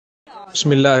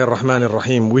Bismillahir Rahmanir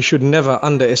Rahim. We should never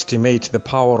underestimate the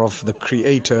power of the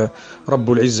Creator,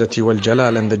 Rabbul Izzati wal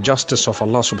Jalal, and the justice of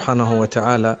Allah subhanahu wa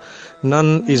ta'ala.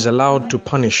 None is allowed to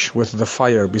punish with the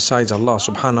fire besides Allah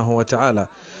subhanahu wa ta'ala.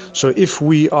 So if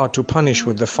we are to punish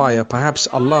with the fire, perhaps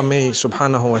Allah may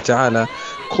subhanahu wa ta'ala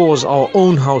cause our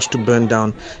own house to burn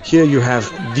down. Here you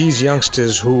have these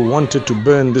youngsters who wanted to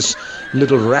burn this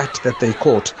little rat that they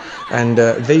caught, and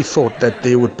they thought that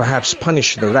they would perhaps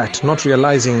punish the rat, not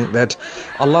realizing that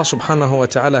Allah subhanahu wa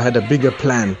ta'ala had a bigger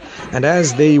plan. And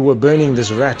as they were burning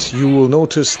this rat, you will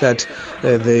notice that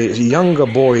the younger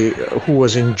boy who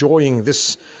was enjoying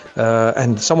this,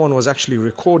 and someone was actually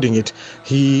recording it,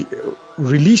 he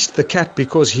released the cat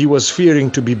because he was fearing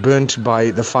to be burnt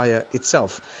by the fire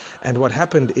itself. And what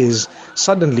happened is,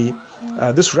 suddenly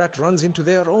this rat runs into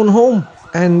their own home,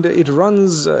 and it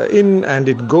runs in and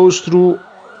it goes through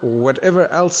whatever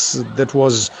else that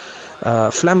was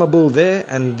flammable there,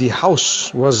 and the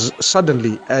house was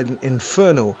suddenly an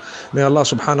inferno. May Allah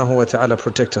subhanahu wa ta'ala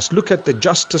protect us. Look at the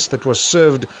justice that was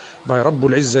served by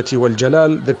Rabbul Izzati wal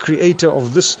Jalal, the creator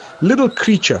of this little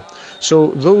creature. So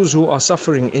those who are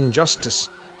suffering injustice,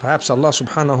 perhaps Allah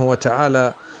subhanahu wa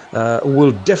ta'ala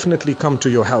will definitely come to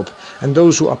your help. And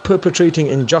those who are perpetrating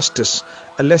injustice,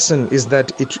 a lesson is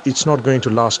that it's not going to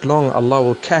last long. Allah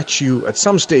will catch you at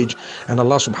some stage, and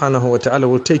Allah subhanahu wa ta'ala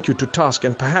will take you to task,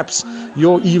 and perhaps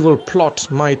your evil plot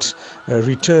might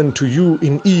return to you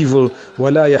in evil.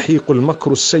 وَلَا يَحِيقُ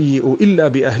الْمَكْرُ السَّيِّئُ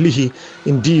إِلَّا بِأَهْلِهِ.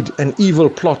 Indeed, an evil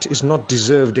plot is not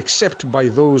deserved except by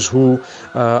those who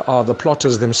are the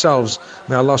plotters themselves.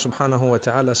 May Allah subhanahu wa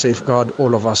ta'ala safeguard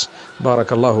all of us.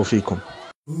 Barakallahu feekum.